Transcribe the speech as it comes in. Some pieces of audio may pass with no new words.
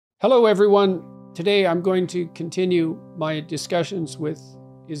Hello everyone. Today I'm going to continue my discussions with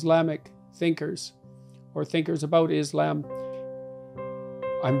Islamic thinkers or thinkers about Islam.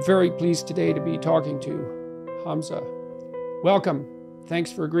 I'm very pleased today to be talking to Hamza. Welcome.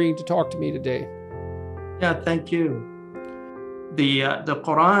 Thanks for agreeing to talk to me today. Yeah, thank you. The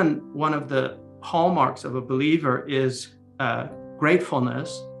Quran, one of the hallmarks of a believer is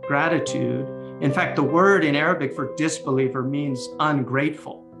gratefulness, gratitude. In fact, the word in Arabic for disbeliever means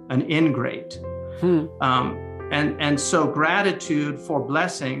ungrateful, an ingrate. And so gratitude for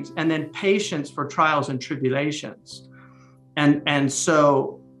blessings, and then patience for trials and tribulations. And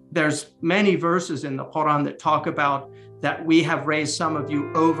so there's many verses in the Quran that talk about that we have raised some of you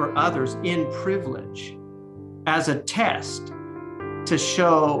over others in privilege as a test to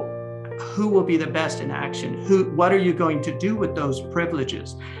show who will be the best in action. What are you going to do with those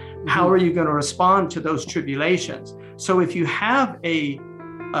privileges? How are you going to respond to those tribulations? So if you have a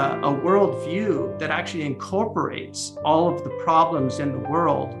worldview that actually incorporates all of the problems in the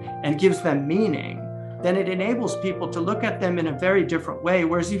world and gives them meaning, then it enables people to look at them in a very different way.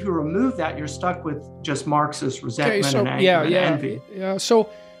 Whereas if you remove that, you're stuck with just Marxist resentment and anger and envy. Yeah. So,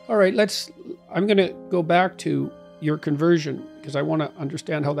 all right, I'm going to go back to your conversion because I want to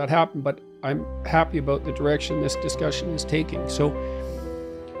understand how that happened, but I'm happy about the direction this discussion is taking. So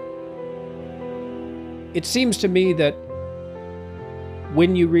it seems to me that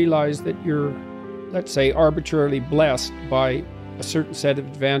when you realize that you're, let's say, arbitrarily blessed by a certain set of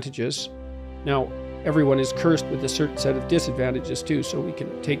advantages, now everyone is cursed with a certain set of disadvantages too, so we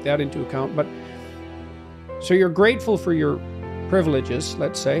can take that into account. But so you're grateful for your privileges,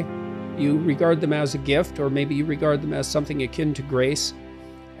 let's say. You regard them as a gift, or maybe you regard them as something akin to grace.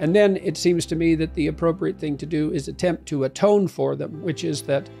 And then it seems to me that the appropriate thing to do is attempt to atone for them, which is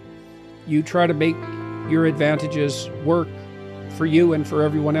that you try to make your advantages work for you and for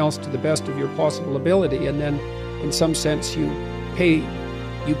everyone else to the best of your possible ability. And then in some sense you pay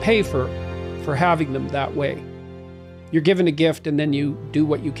for having them that way. You're given a gift and then you do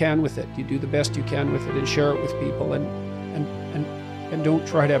what you can with it. You do the best you can with it and share it with people and don't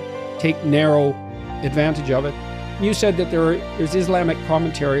try to take narrow advantage of it. You said that there's Islamic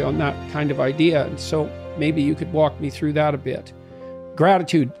commentary on that kind of idea, and so maybe you could walk me through that a bit.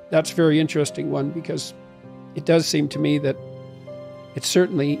 Gratitude, that's a very interesting one, because it does seem to me that it's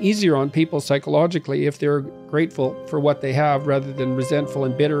certainly easier on people psychologically if they're grateful for what they have rather than resentful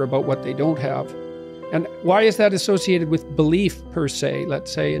and bitter about what they don't have. And why is that associated with belief per se,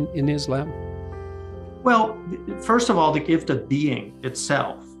 let's say, in Islam? Well, first of all, the gift of being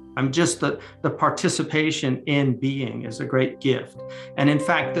itself. Just the participation in being is a great gift. And in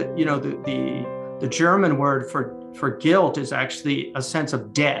fact, the German word for guilt is actually a sense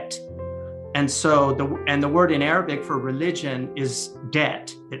of debt. And so the word in Arabic for religion is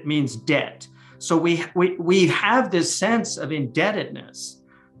debt. It means debt. So we have this sense of indebtedness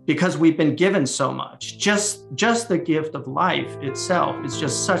because we've been given so much. Just the gift of life itself is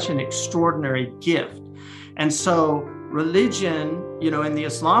just such an extraordinary gift. And so religion, in the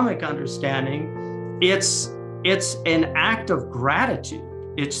Islamic understanding, it's an act of gratitude.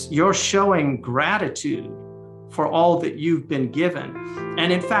 You're showing gratitude for all that you've been given.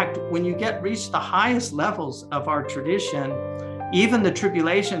 And in fact, when you reach the highest levels of our tradition, even the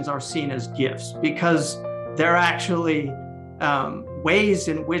tribulations are seen as gifts because they're actually ways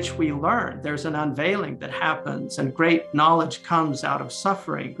in which we learn. There's an unveiling that happens, and great knowledge comes out of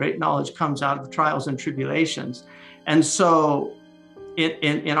suffering. Great knowledge comes out of trials and tribulations. And so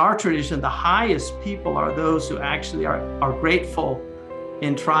in our tradition, the highest people are those who actually are grateful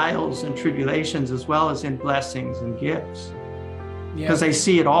in trials and tribulations as well as in blessings and gifts, because they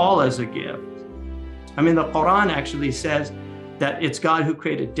see it all as a gift. I mean, the Quran actually says that it's God who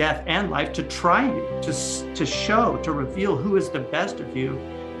created death and life to try you, to reveal who is the best of you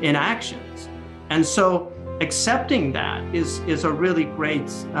in actions. And so accepting that is a really great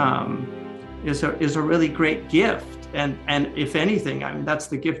is a really great gift. And if anything, that's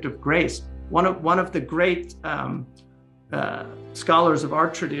the gift of grace. One of the great scholars of our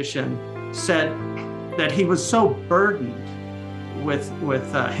tradition said that he was so burdened with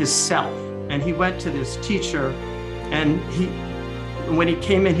his self, and he went to this teacher, and when he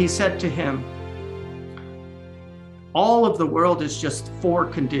came in, he said to him, all of the world is just 4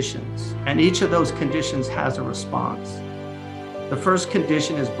 conditions, and each of those conditions has a response. The first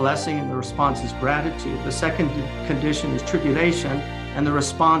condition is blessing, and the response is gratitude. The second condition is tribulation, and the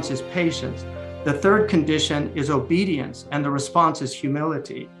response is patience. The third condition is obedience, and the response is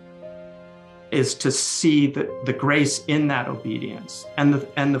humility, is to see the grace in that obedience. And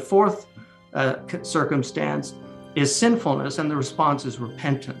the fourth circumstance is sinfulness, and the response is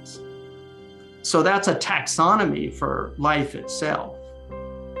repentance. So that's a taxonomy for life itself.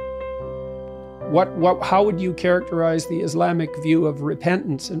 How would you characterize the Islamic view of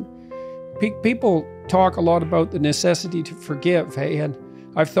repentance? And people talk a lot about the necessity to forgive, hey? And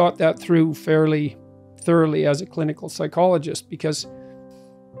I've thought that through fairly thoroughly as a clinical psychologist, because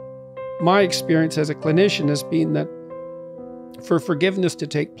my experience as a clinician has been that for forgiveness to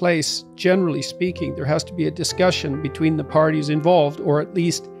take place, generally speaking, there has to be a discussion between the parties involved, or at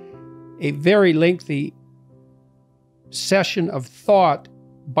least a very lengthy session of thought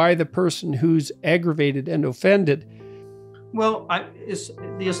by the person who's aggravated and offended. Well,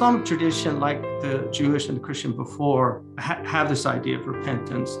 the Islamic tradition, like the Jewish and the Christian before, have this idea of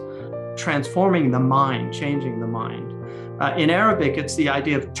repentance, transforming the mind, changing the mind. In Arabic, it's the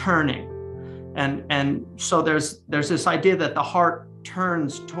idea of turning. And so there's this idea that the heart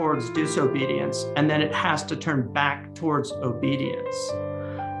turns towards disobedience, and then it has to turn back towards obedience.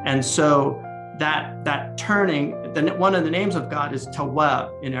 And so that turning, one of the names of God is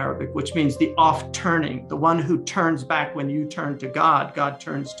Tawwab in Arabic, which means the off-turning, the one who turns back. When you turn to God, God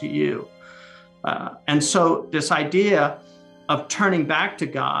turns to you. And so this idea of turning back to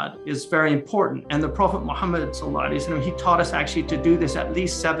God is very important. And the Prophet Muhammad, he taught us actually to do this at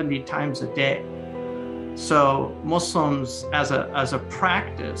least 70 times a day. So Muslims, as a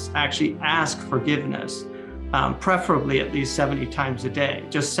practice, actually ask forgiveness, preferably at least 70 times a day.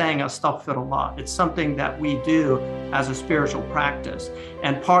 Just saying astaghfirullah, it's something that we do as a spiritual practice.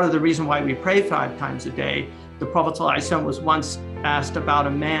 And part of the reason why we pray 5 times a day, the Prophet ﷺ was once asked about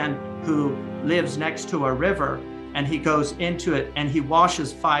a man who lives next to a river, and he goes into it and he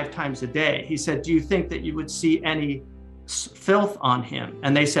washes 5 times a day. He said, do you think that you would see any filth on him?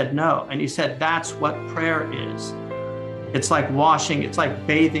 And they said, no. And he said, that's what prayer is. It's like washing, it's like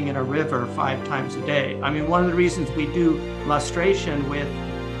bathing in a river 5 times a day. I mean, one of the reasons we do lustration with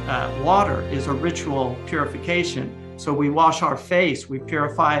water is a ritual purification. So we wash our face, we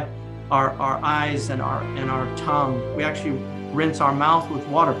purify our eyes and our tongue. We actually rinse our mouth with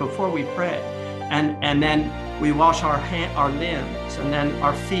water before we pray. And then we wash our limbs and then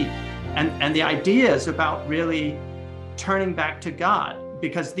our feet. And the idea is about really turning back to God,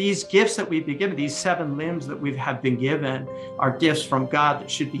 because these gifts that we've been given, these 7 limbs that we have been given, are gifts from God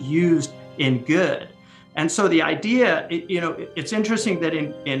that should be used in good. And so the idea, it's interesting that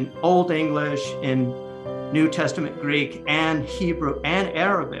in Old English, in New Testament Greek and Hebrew and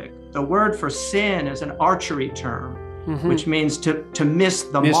Arabic, the word for sin is an archery term. Mm-hmm. Which means to miss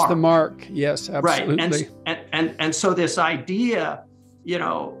the mark. Miss the mark, yes, absolutely. Right, and so this idea,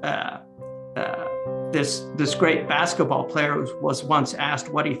 this great basketball player was once asked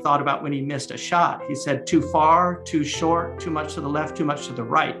what he thought about when he missed a shot. He said, too far, too short, too much to the left, too much to the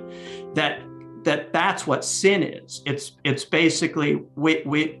right. That's what sin is. It's basically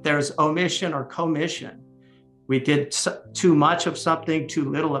there's omission or commission. We did too much of something, too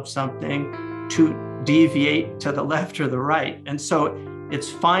little of something, to deviate to the left or the right. And so it's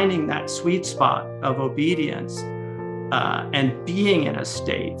finding that sweet spot of obedience and being in a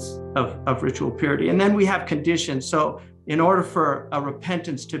state of ritual purity. And then we have conditions. So in order for a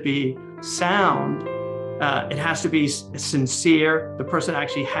repentance to be sound, it has to be sincere. The person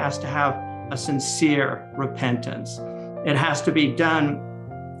actually has to have a sincere repentance. It has to be done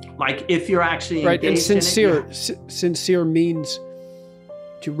like if you're actually right. And sincere, it, sincere means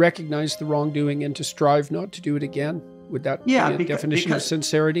to recognize the wrongdoing and to strive not to do it again. Would that be a definition of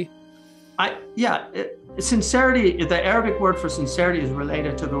sincerity? Sincerity, the Arabic word for sincerity is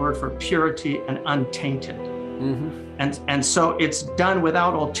related to the word for purity and untainted. Mm-hmm. And so it's done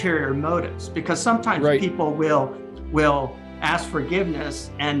without ulterior motives, because sometimes people will ask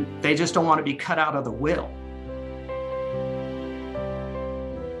forgiveness and they just don't want to be cut out of the will.